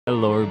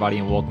Hello everybody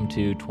and welcome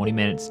to 20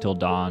 Minutes Till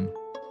Dawn.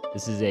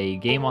 This is a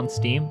game on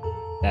Steam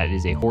that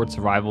is a horde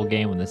survival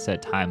game with a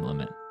set time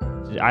limit.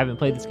 I haven't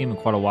played this game in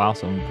quite a while,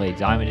 so I'm going to play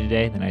Diamond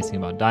today. The nice thing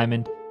about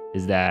Diamond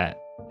is that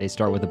they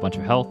start with a bunch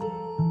of health,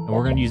 and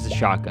we're going to use the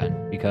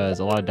shotgun because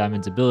a lot of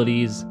Diamond's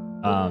abilities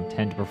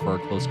tend to prefer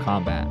close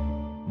combat.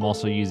 I'm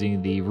also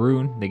using the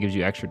rune that gives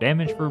you extra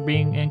damage for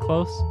being in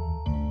close.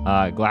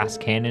 Glass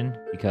cannon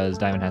because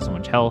Diamond has so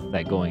much health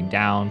that going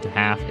down to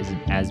half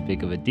isn't as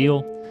big of a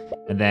deal.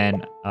 And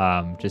then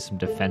just some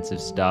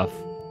defensive stuff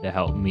to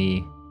help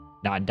me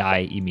not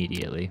die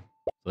immediately.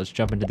 So let's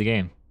jump into the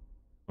game.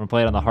 I'm going to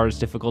play it on the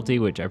hardest difficulty,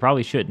 which I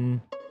probably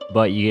shouldn't,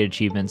 but you get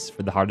achievements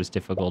for the hardest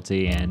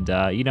difficulty. And,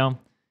 you know,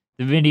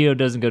 the video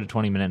doesn't go to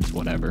 20 minutes,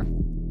 whatever.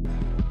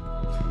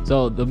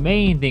 So the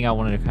main thing I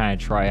wanted to kind of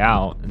try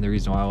out, and the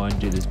reason why I want to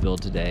do this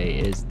build today,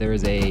 is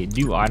there's a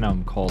new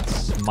item called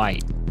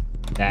Smite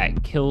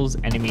that kills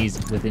enemies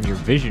within your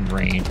vision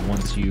range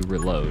once you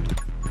reload.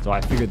 So I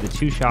figured the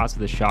 2 shots of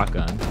the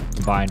shotgun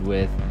combined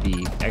with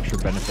the extra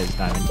benefits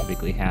Diamond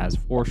typically has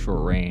for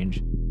short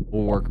range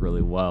will work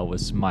really well with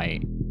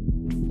Smite.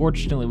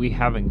 Unfortunately, we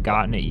haven't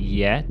gotten it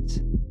yet,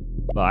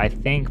 but I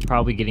think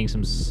probably getting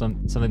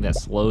something that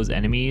slows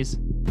enemies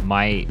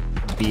might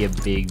be a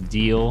big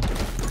deal,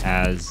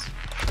 as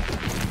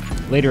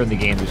later in the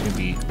game there's going to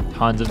be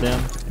tons of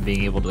them, and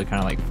being able to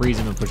kind of like freeze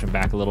them and push them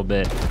back a little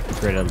bit to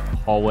create a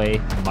hallway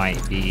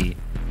might be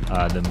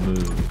the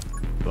move.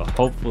 But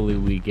hopefully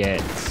we get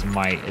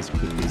Smite as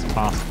quickly as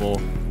possible,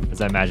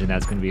 as I imagine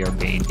that's going to be our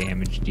main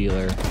damage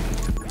dealer.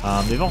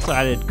 They've also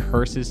added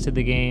curses to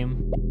the game,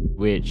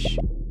 which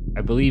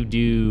I believe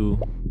do,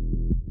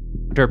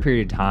 after a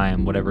period of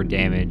time, whatever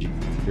damage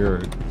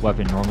your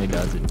weapon normally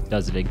does, it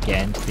does it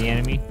again to the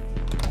enemy.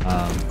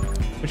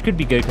 Which could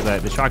be good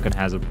because the shotgun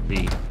has a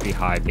pretty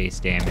high base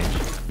damage.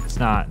 It's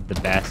not the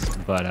best,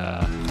 but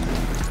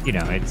you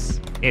know,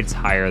 it's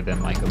higher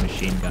than like a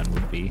machine gun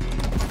would be.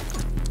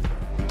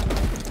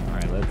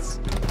 Let's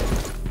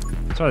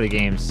start the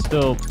game.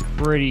 Still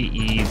pretty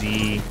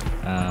easy.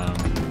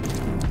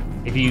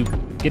 If you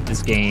get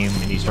this game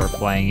and you start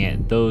playing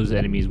it, those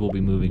enemies will be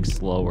moving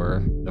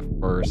slower. The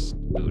first...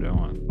 Ooh, I don't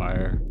want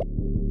fire.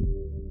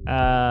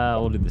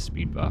 We'll do the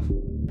speed buff.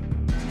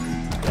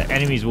 The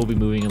enemies will be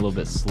moving a little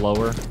bit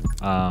slower.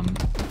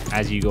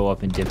 As you go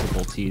up in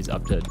difficulties,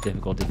 up to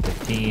difficulty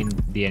 15,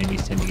 the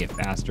enemies tend to get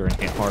faster and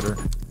hit harder.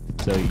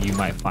 So you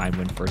might find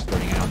when first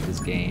starting out this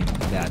game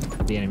that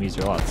the enemies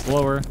are a lot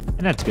slower, and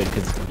that's good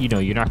because, you know,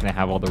 you're not going to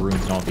have all the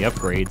runes and all the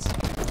upgrades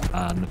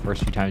the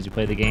first few times you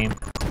play the game.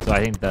 So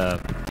I think the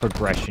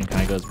progression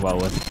kind of goes well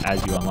with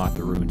as you unlock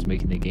the runes,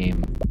 making the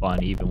game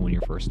fun even when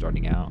you're first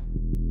starting out.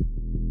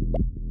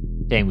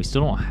 Dang, we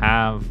still don't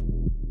have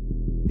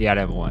the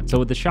item one. So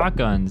with the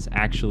shotguns,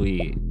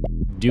 actually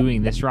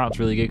doing this route's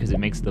really good because it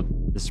makes the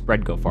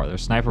spread go farther.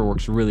 Sniper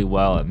works really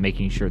well at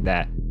making sure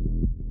that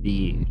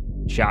the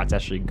shots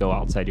actually go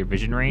outside your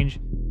vision range,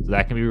 so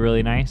that can be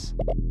really nice.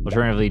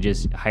 Alternatively,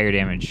 just higher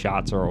damage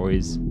shots are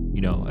always,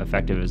 you know,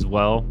 effective as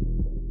well.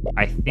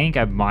 I think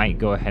I might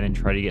go ahead and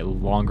try to get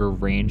longer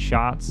range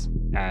shots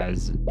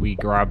as we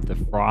grab the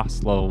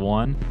Frost level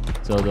 1.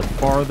 So the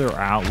farther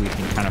out we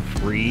can kind of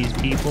freeze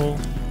people,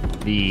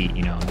 the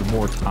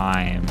more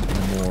time,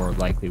 the more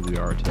likely we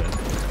are to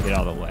get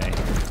out of the way.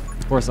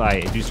 Of course, I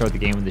do start the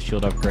game with the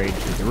shield upgrade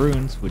to the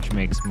runes, which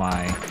makes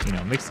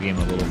makes the game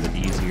a little bit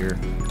easier,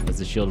 as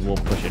the shield will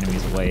push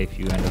enemies away if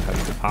you end up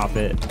having to pop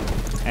it.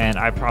 And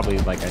I probably,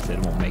 like I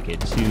said, won't make it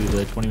to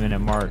the 20-minute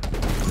mark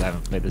because I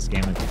haven't played this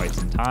game in quite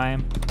some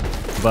time.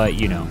 But,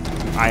 you know,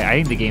 I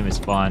think the game is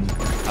fun.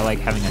 I like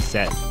having a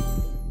set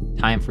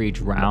time for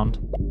each round.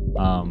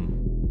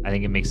 I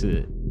think it makes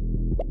it,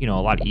 you know,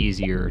 a lot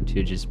easier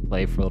to just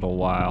play for a little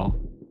while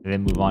and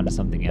then move on to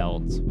something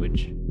else,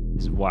 which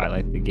is why I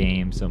like the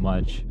game so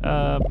much.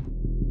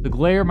 The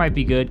glare might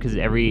be good because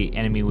every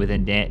enemy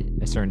within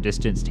a certain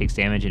distance takes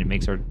damage and it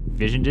makes our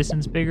vision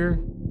distance bigger.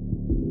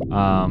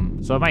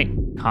 So I might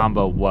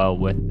combo well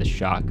with the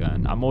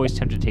shotgun. I'm always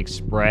tempted to take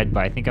spread,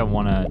 but I think I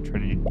want to try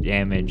to do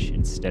damage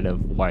instead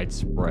of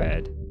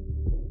widespread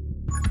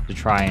to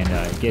try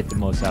and get the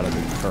most out of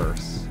the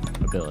curse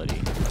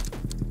ability.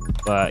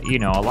 But, you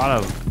know, a lot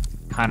of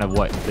kind of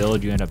what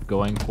build you end up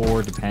going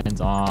for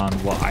depends on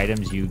what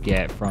items you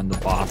get from the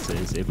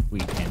bosses. If we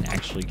can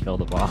actually kill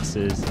the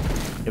bosses,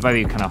 it might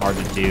be kind of hard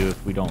to do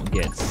if we don't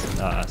get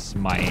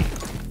Smite,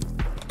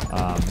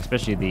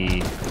 especially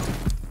the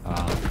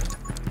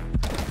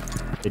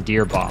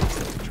deer boss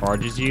that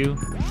charges you.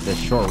 The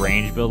short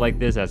range build like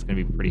this, that's gonna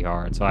be pretty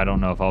hard, so I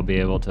don't know if I'll be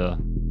able to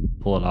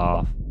pull it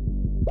off.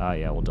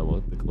 Yeah, we'll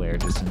double the glare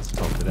distance.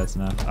 Hopefully that's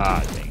enough.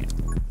 Dang it.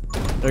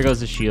 There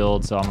goes the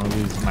shield, so I'm gonna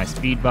lose my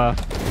speed buff.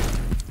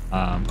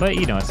 But,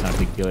 you know, it's not a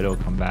big deal. It'll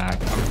come back.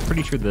 I'm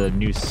pretty sure the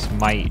new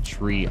Smite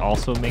tree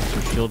also makes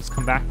your shields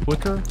come back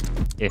quicker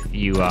if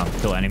you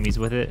kill enemies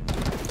with it.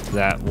 So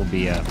that will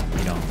be I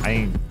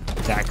think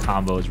that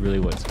combo is really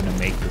what's going to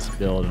make this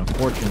build. And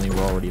unfortunately,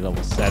 we're already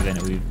level 7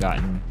 and we've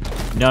gotten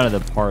none of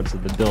the parts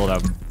of the build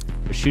I'm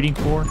shooting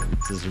for.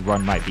 So this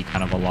run might be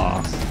kind of a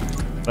loss.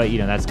 But, you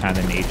know, that's kind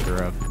of the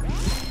nature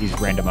of these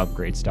random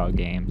upgrade style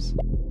games.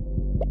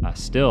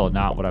 Still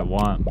not what I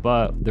want,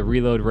 but the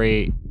reload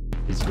rate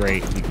is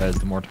great because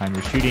the more time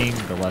you're shooting,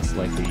 the less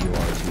likely you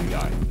are to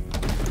die.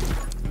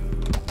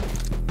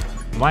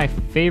 My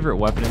favorite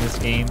weapon in this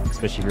game,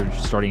 especially if you're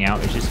just starting out,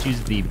 is just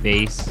use the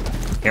base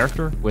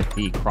character with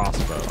the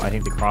crossbow. I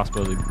think the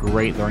crossbow is a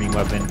great learning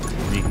weapon.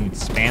 You can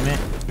spam it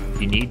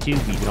if you need to,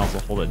 but you can also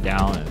hold it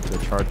down at the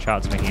charge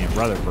shots, making it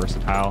rather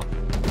versatile.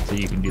 So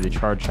you can do the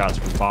charge shots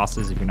for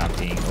bosses if you're not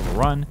being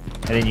overrun,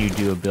 and then you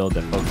do a build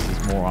that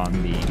focuses more on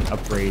the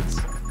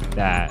upgrades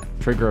that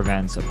trigger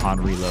events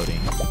upon reloading.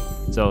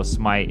 So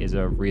Smite is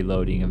a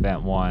reloading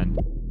event one.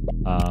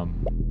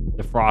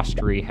 The Frost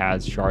Tree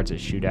has shards that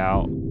shoot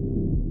out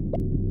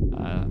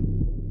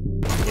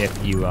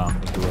if you're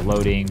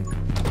reloading.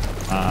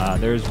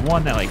 There's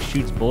one that like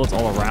shoots bullets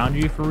all around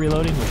you for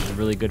reloading, which is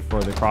really good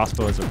for the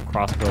crossbow, as a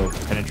crossbow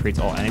penetrates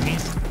all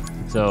enemies.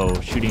 So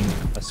shooting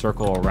a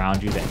circle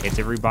around you that hits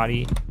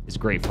everybody is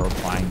great for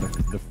applying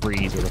the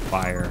freeze or the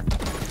fire.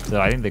 So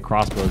I think the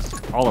crossbows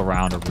all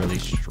around a really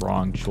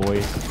strong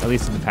choice. At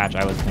least in the patch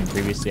I was playing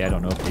previously. I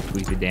don't know if they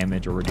tweaked the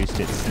damage or reduced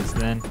it since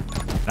then.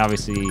 And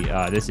obviously,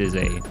 this is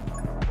a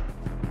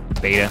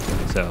beta,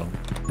 so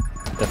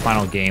the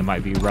final game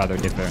might be rather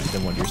different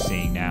than what you're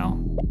seeing now.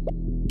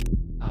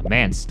 Oh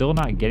man, still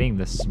not getting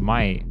the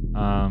Smite.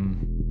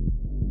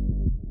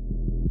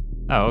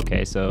 Oh,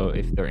 okay, so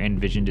if they're in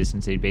vision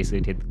distance, they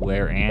basically take the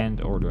glare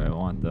or do I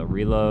want the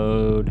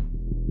reload?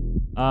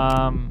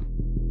 I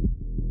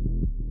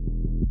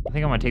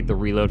think I'm gonna take the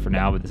reload for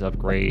now, but this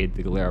upgrade,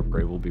 the glare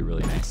upgrade, will be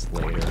really nice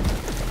later.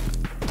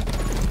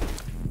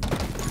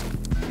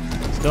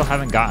 Still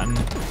haven't gotten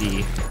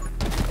the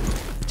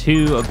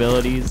two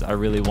abilities I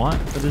really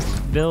want for this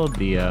build.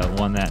 The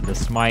one that the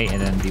smite, and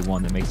then the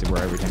one that makes it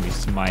where every time you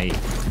smite,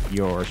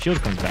 your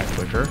shield comes back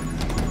quicker.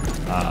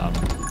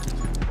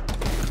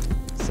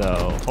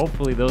 So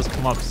hopefully those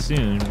come up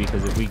soon,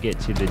 because if we get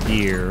to the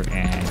deer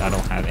and I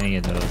don't have any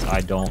of those, I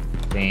don't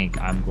think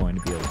I'm going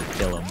to be able to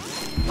kill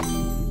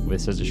him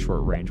with such a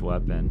short range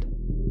weapon.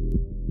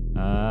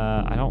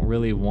 I don't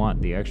really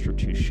want the extra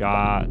 2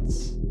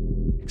 shots.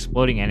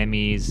 Exploding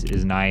enemies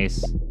is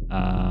nice.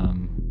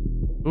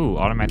 Ooh,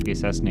 automatically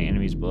assassinate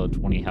enemies below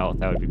 20 health.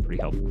 That would be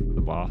pretty helpful for the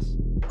boss.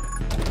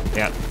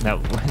 Yeah,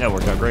 that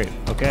worked out great.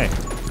 Okay.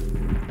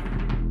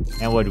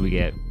 And what do we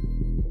get?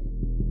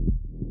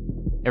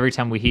 Every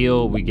time we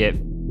heal, we get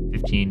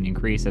 15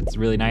 increase. That's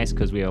really nice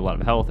because we have a lot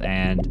of health,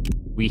 and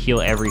we heal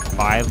every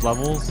 5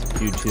 levels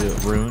due to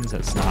runes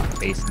that's not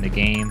based in the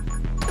game.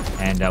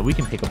 And we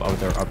can pick up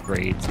other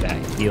upgrades that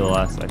heal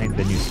us. I think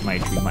the new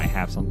Smite tree might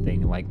have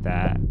something like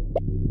that.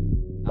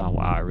 Oh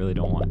wow, I really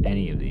don't want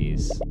any of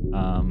these.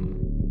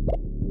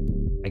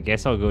 I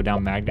guess I'll go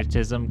down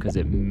magnetism because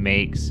it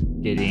makes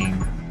getting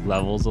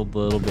levels a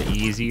little bit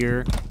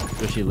easier,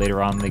 especially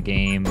later on in the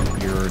game.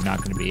 You're not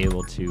going to be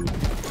able to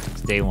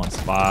stay in one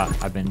spot.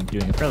 I've been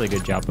doing a fairly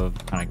good job of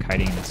kind of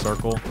kiting in a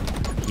circle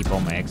to keep all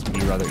my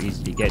XP rather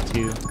easy to get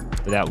to,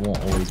 but that won't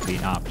always be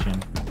an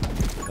option.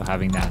 So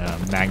having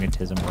that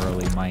magnetism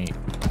early might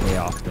pay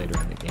off later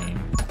in the game.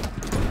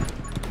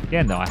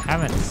 Again, though, I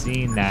haven't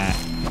seen that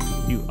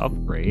new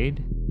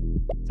upgrade.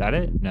 Is that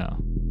it? No.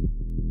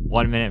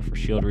 1 minute for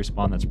shield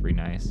respawn. That's pretty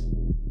nice.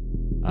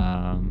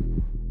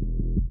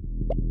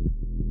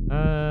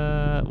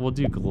 We'll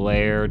do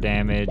glare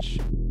damage.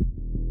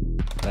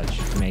 That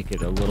should make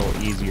it a little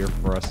easier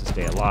for us to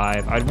stay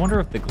alive. I wonder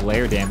if the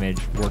glare damage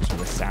works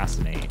with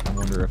assassinate. I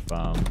wonder if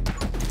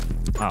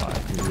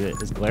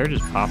is glare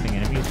just popping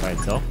enemies by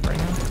itself right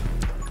now?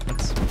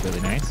 That's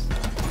really nice.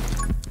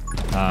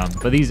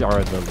 But these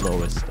are the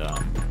lowest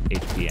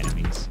HP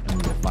enemies,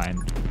 and we will find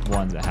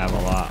ones that have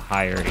a lot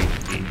higher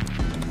HP.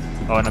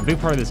 Oh, and a big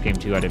part of this game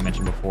too, I didn't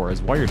mention before,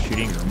 is while you're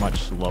shooting, you're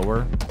much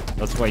slower.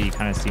 That's why you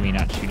kind of see me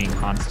not shooting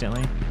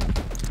constantly.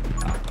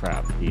 Oh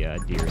crap, the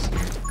deer's here.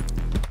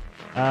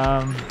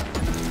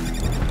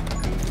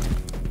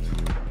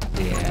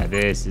 Yeah,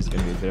 this is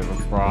gonna be a bit of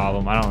a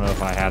problem. I don't know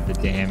if I have the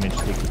damage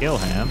to kill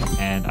him,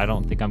 and I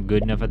don't think I'm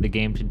good enough at the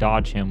game to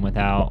dodge him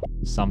without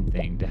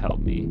something to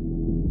help me.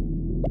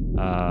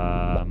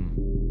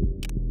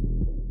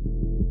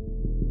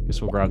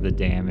 Guess we'll grab the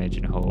damage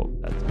and hope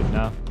that's good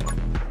enough.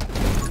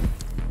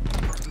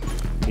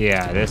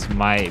 Yeah, this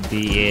might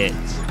be it.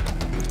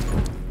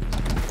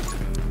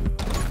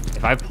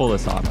 If I pull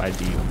this off, I'd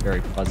be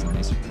very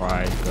pleasantly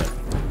surprised, but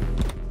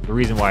the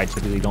reason why I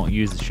typically don't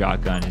use the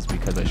shotgun is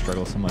because I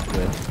struggle so much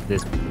with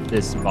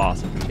this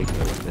boss in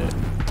particular with it.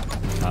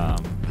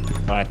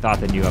 But I thought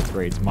the new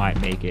upgrades might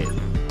make it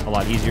a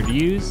lot easier to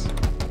use,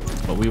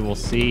 but we will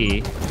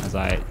see, as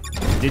I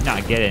did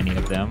not get any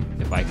of them,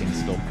 if I can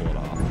still pull it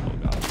off. Oh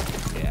god.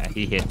 Yeah,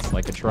 he hits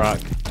like a truck,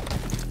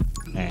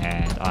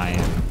 and I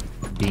am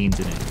beans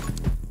in it.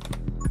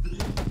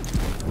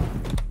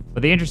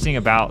 But the interesting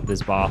about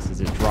this boss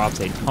is it drops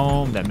a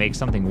tome that makes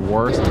something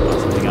worse and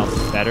puts something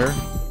else better.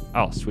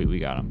 Oh, sweet, we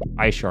got him.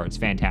 Ice shards,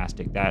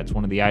 fantastic. That's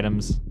one of the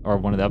items, or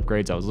one of the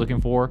upgrades I was looking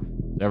for.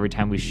 So every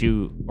time we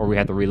shoot, or we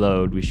have to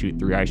reload, we shoot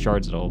 3 ice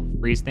shards, it'll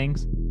freeze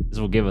things. This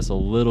will give us a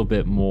little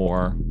bit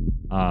more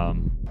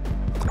time,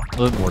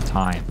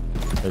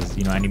 because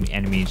you know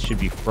enemies should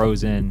be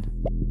frozen.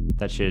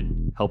 That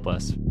should help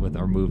us with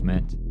our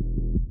movement.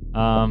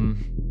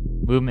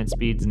 Movement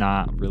speed's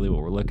not really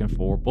what we're looking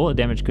for. Bullet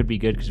damage could be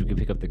good because we can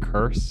pick up the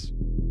curse.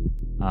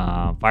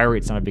 Fire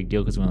rate's not a big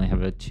deal because we only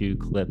have a 2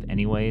 clip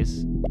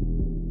anyways.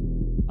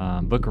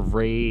 Book of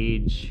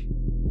Rage,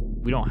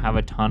 we don't have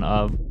a ton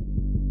of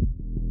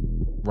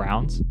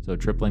rounds, so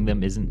tripling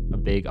them isn't a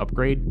big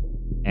upgrade,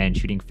 and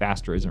shooting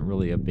faster isn't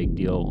really a big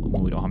deal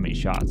when we don't have many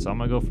shots. So I'm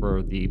gonna go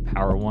for the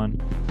power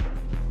one.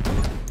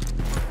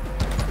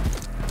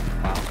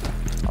 Wow,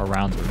 our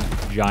rounds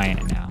are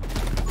giant now.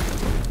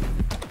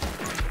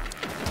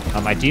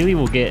 Ideally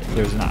we'll get,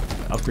 there's an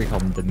upgrade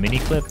called the mini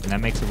clip, and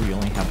that makes it where you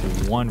only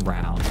have 1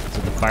 round,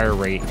 so the fire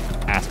rate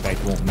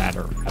aspect won't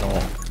matter at all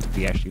if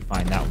we actually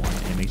find that one,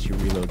 and it makes you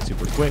reload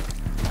super quick.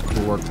 It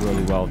will work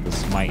really well with the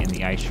smite and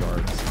the ice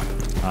shards.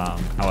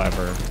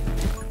 However,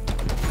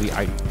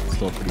 I'm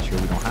still pretty sure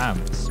we don't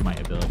have the smite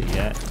ability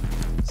yet,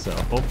 so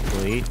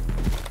hopefully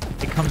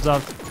it comes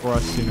up for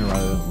us sooner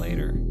rather than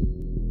later.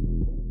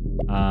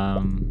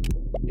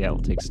 Yeah,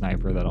 we'll take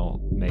sniper. That'll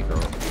make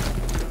our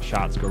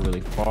shots go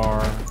really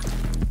far.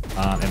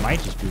 It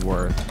might just be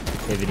worth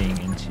pivoting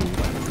into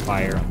like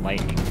fire and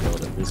lightning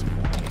build at this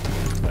point,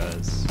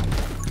 because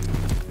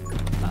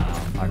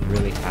I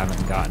really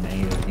haven't gotten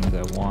any of the things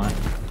I want.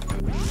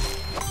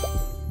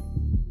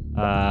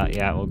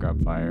 Yeah, we'll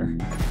grab fire.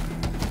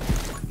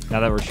 Now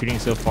that we're shooting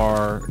so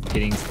far,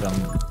 getting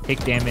some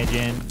hit damage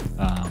in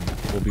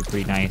will be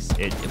pretty nice.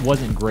 It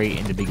wasn't great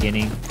in the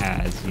beginning,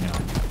 as you know,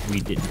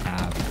 we didn't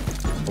have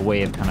a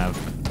way of kind of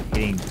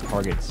hitting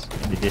targets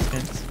in the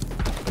distance.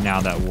 But now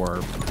that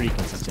we're pretty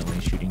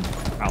consistently shooting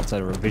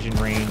outside of our vision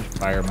range,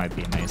 fire might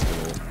be a nice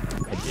little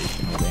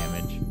additional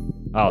damage.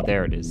 Oh,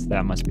 there it is.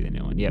 That must be the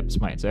new one. Yep,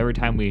 smite. So every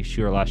time we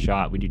shoot our last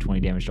shot, we do 20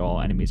 damage to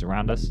all enemies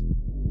around us.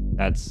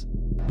 That's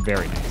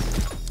very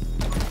nice.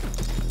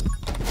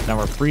 Now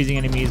we're freezing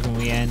enemies when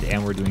we end,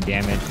 and we're doing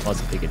damage,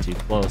 plus if they get too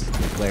close,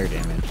 we flare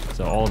damage.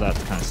 So all of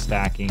that's kind of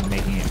stacking,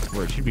 making it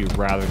where it should be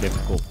rather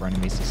difficult for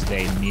enemies to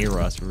stay near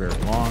us for very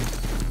long.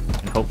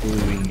 And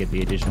hopefully we can get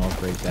the additional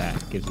upgrade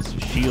that gives us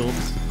the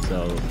shields.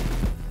 So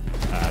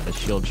the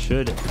shield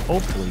should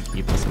hopefully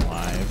keep us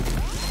alive.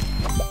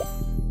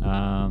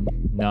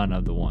 None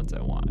of the ones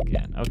I want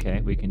again.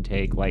 Okay, we can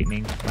take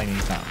lightning.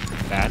 Lightning's not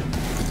bad.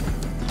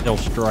 It'll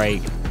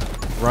strike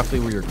roughly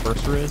where your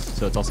cursor is,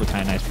 so it's also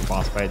kind of nice for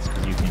boss fights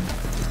because you can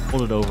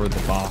hold it over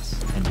the boss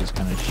and just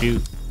kind of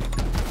shoot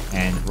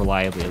and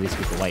reliably at least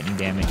get the lightning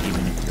damage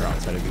even if you're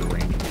outside of your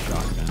range of the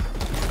shotgun.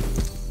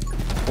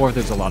 Or if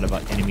there's a lot of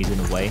enemies in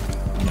the way,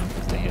 you know,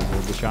 because they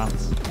absorb the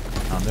shots.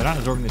 They're not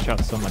absorbing the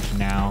shots so much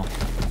now.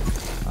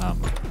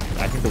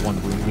 I think the one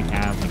wound we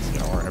have makes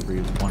it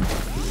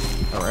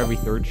every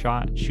third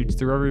shot shoots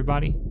through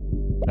everybody.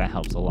 That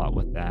helps a lot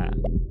with that.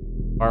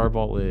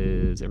 Fireball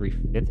is every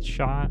 5th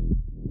shot.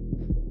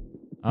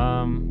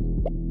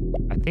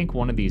 I think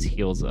one of these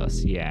heals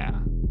us, yeah.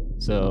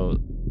 So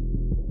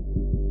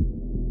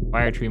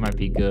Fire Tree might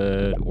be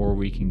good, or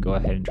we can go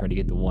ahead and try to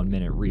get the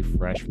 1-minute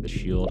refresh for the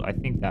shield. I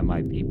think that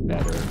might be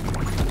better,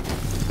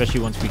 especially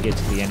once we get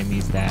to the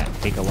enemies that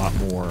take a lot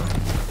more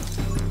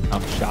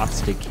shots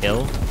to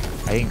kill.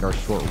 I think our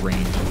short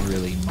range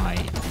really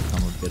might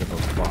become a bit of a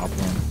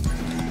problem,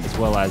 as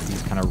well as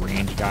these kind of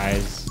range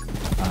guys,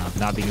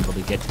 not being able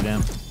to get to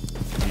them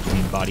due to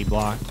being body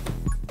blocked.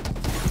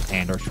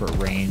 And our short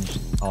range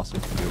also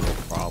can be a real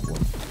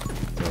problem.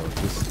 So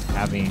just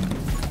having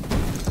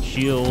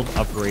shield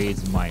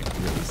upgrades might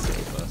really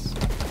save us.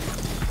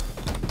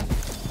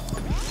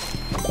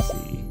 Let's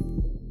see.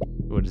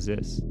 What is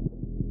this?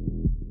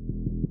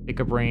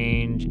 Pickup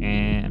range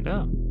and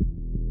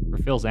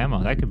refills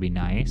ammo. That could be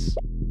nice.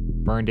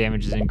 Burn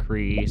damage is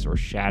increased, or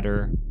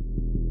shatter.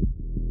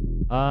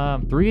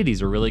 3 of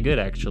these are really good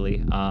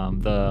actually.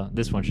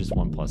 This one's just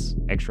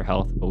 1+ extra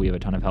health, but we have a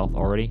ton of health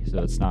already, so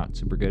it's not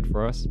super good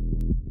for us.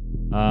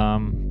 I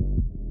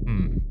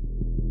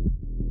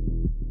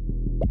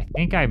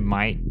think I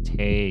might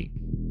take...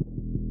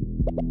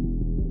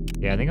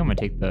 Yeah, I think I'm gonna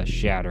take the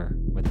shatter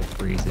with the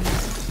freezes.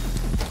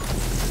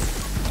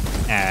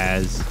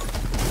 As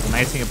the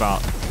nice thing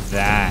about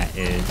that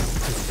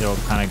is it'll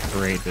kind of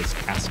create this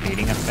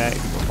cascading effect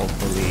where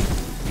hopefully,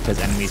 because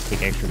enemies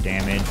take extra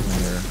damage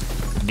when they're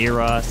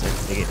near us,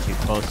 if they get too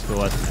close to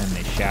us and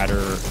they shatter,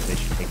 they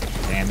should take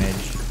extra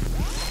damage.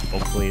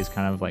 Hopefully is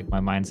kind of like my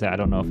mindset. I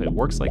don't know if it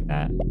works like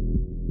that.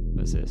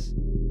 What is this?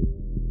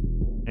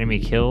 Enemy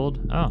killed?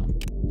 Oh,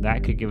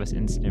 that could give us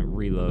instant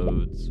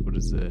reloads. What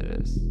is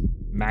this?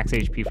 Max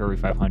HP for every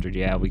 500.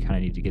 Yeah, we kind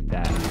of need to get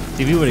that.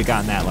 See, if we would have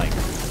gotten that like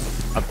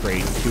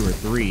upgrade 2 or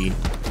 3,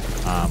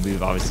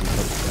 we've obviously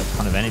killed a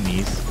ton of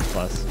enemies,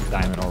 plus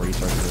Diamond already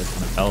starts with a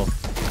ton of health.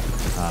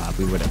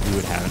 We would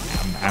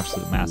have an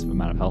absolute massive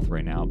amount of health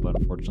right now, but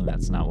unfortunately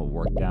that's not what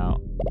worked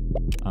out.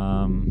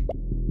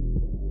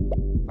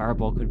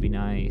 Fireball could be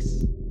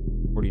nice,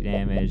 40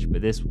 damage,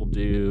 but this will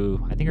do,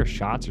 I think our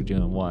shots are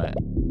doing what?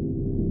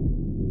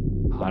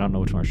 I don't know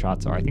which one our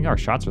shots are. I think our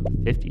shots are the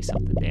 50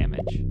 something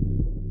damage.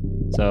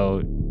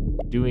 So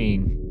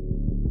doing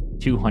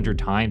 200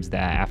 times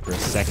that after a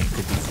second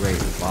could be great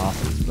with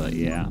bosses, but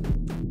yeah.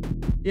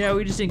 Yeah,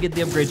 we just didn't get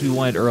the upgrades we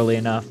wanted early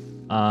enough.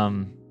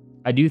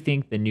 I do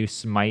think the new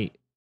Smite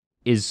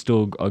is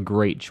still a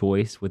great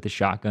choice with the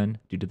shotgun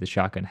due to the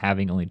shotgun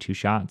having only 2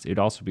 shots. It'd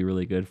also be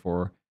really good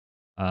for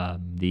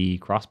the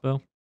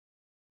crossbow,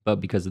 but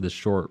because of the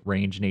short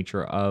range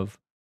nature of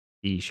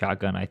the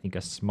shotgun, I think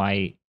a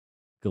Smite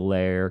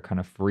glare kind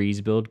of freeze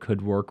build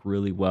could work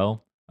really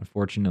well.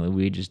 Unfortunately,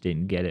 we just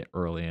didn't get it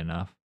early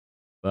enough.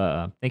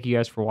 But thank you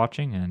guys for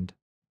watching, and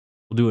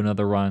we'll do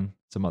another run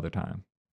some other time.